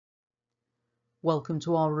Welcome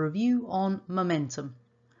to our review on momentum.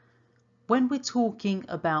 When we're talking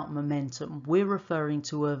about momentum, we're referring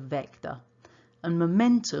to a vector, and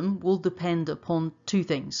momentum will depend upon two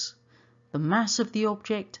things: the mass of the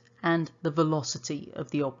object and the velocity of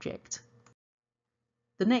the object.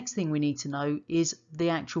 The next thing we need to know is the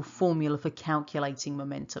actual formula for calculating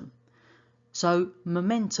momentum. So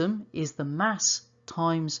momentum is the mass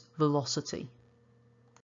times velocity.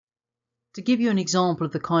 To give you an example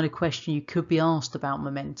of the kind of question you could be asked about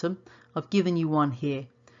momentum, I've given you one here.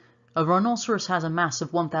 A rhinoceros has a mass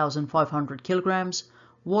of 1,500 kilograms.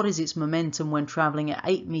 What is its momentum when traveling at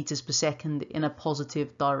 8 meters per second in a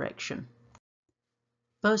positive direction?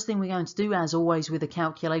 First thing we're going to do, as always with a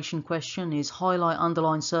calculation question, is highlight,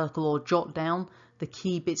 underline, circle or jot down the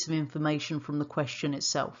key bits of information from the question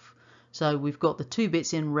itself. So we've got the two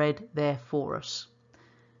bits in red there for us.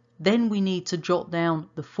 Then we need to jot down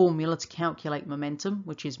the formula to calculate momentum,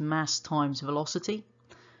 which is mass times velocity.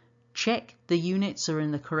 Check the units are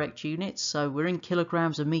in the correct units, so we're in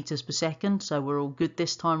kilograms of meters per second, so we're all good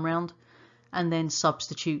this time round. And then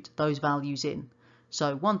substitute those values in.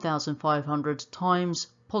 So 1,500 times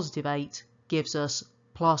positive 8 gives us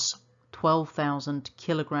plus 12,000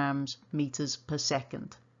 kilograms meters per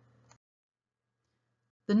second.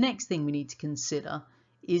 The next thing we need to consider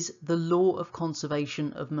is the law of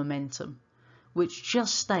conservation of momentum, which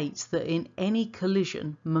just states that in any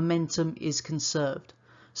collision momentum is conserved.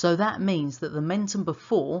 So that means that the momentum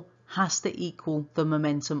before has to equal the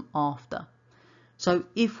momentum after. So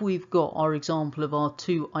if we've got our example of our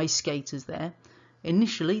two ice skaters there,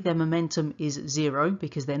 initially their momentum is 0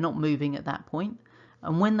 because they're not moving at that point,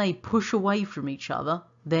 and when they push away from each other,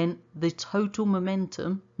 then the total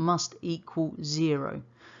momentum must equal 0.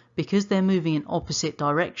 Because they're moving in opposite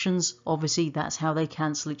directions, obviously that's how they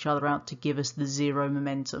cancel each other out to give us the 0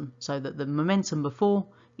 momentum, so that the momentum before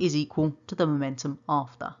is equal to the momentum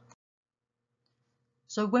after.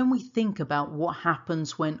 So when we think about what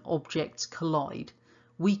happens when objects collide,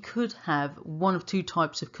 we could have one of two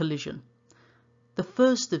types of collision. The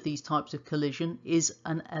first of these types of collision is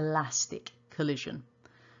an elastic collision.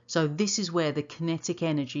 So this is where the kinetic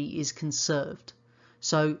energy is conserved.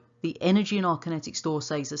 So the energy in our kinetic store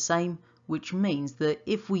stays the same, which means that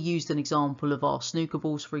if we used an example of our snooker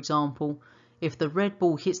balls, for example, if the red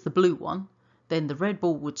ball hits the blue one, then the red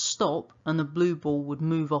ball would stop and the blue ball would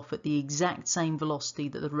move off at the exact same velocity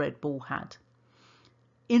that the red ball had.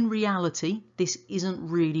 In reality, this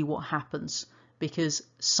isn't really what happens, because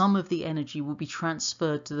some of the energy will be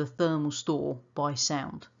transferred to the thermal store by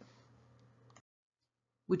sound.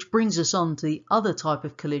 Which brings us on to the other type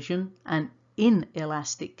of collision, an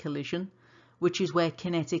inelastic collision, which is where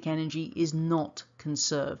kinetic energy is not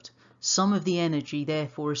conserved. Some of the energy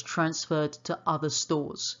therefore is transferred to other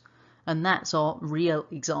stores, and that's our real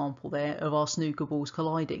example there of our snooker balls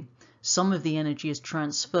colliding. Some of the energy is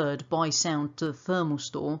transferred by sound to the thermal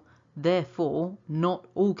store, therefore not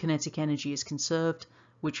all kinetic energy is conserved,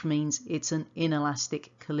 which means it's an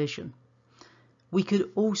inelastic collision. We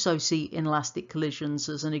could also see inelastic collisions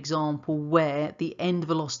as an example where the end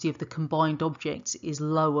velocity of the combined objects is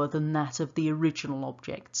lower than that of the original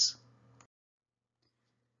objects.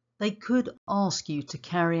 They could ask you to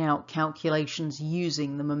carry out calculations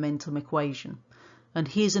using the momentum equation, and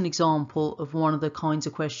here's an example of one of the kinds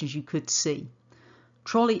of questions you could see.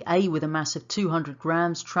 Trolley A with a mass of 200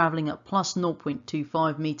 grams travelling at plus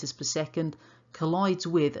 0.25 meters per second collides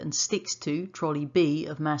with and sticks to trolley B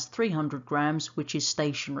of mass 300 grams, which is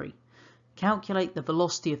stationary. Calculate the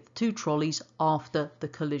velocity of the two trolleys after the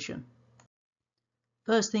collision.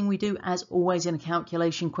 First thing we do, as always in a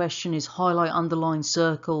calculation question, is highlight, underline,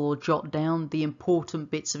 circle or jot down the important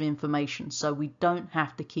bits of information so we don't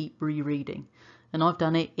have to keep rereading. And I've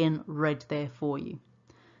done it in red there for you.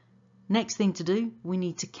 Next thing to do, we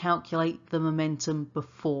need to calculate the momentum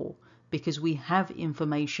before, because we have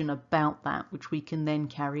information about that which we can then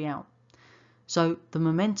carry out. So the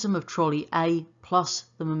momentum of trolley A plus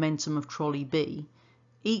the momentum of trolley B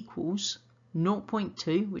equals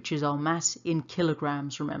 0.2, which is our mass in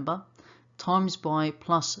kilograms, remember, times by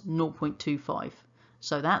plus 0.25.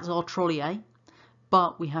 So that's our trolley A,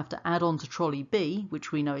 but we have to add on to trolley B,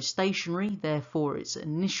 which we know is stationary, therefore its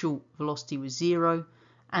initial velocity was 0,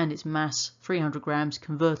 and its mass 300 grams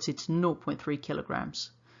converted to 0.3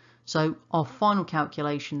 kilograms. So our final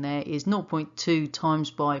calculation there is 0.2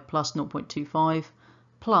 times by plus 0.25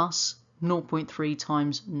 plus 0.3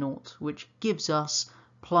 times 0, which gives us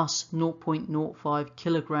plus 0.05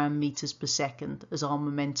 kilogram meters per second as our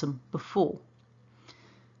momentum before.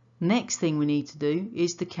 Next thing we need to do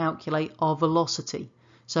is to calculate our velocity.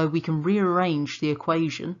 So we can rearrange the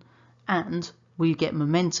equation and we get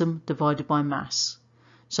momentum divided by mass.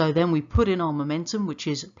 So then we put in our momentum, which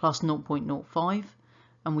is plus 0.05,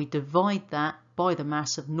 and we divide that by the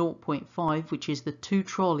mass of 0.5, which is the two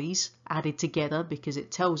trolleys added together because it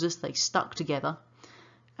tells us they stuck together,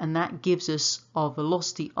 and that gives us our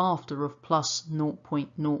velocity after of plus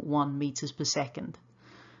 0.01 meters per second.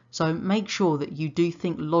 So make sure that you do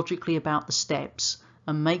think logically about the steps,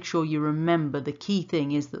 and make sure you remember the key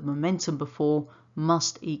thing is that momentum before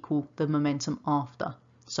must equal the momentum after.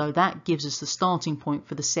 So that gives us the starting point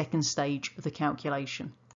for the second stage of the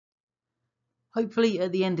calculation. Hopefully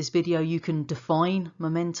at the end of this video you can define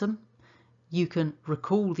momentum, you can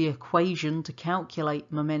recall the equation to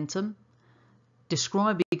calculate momentum,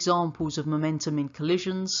 describe examples of momentum in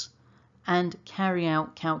collisions, and carry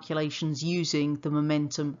out calculations using the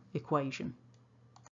momentum equation.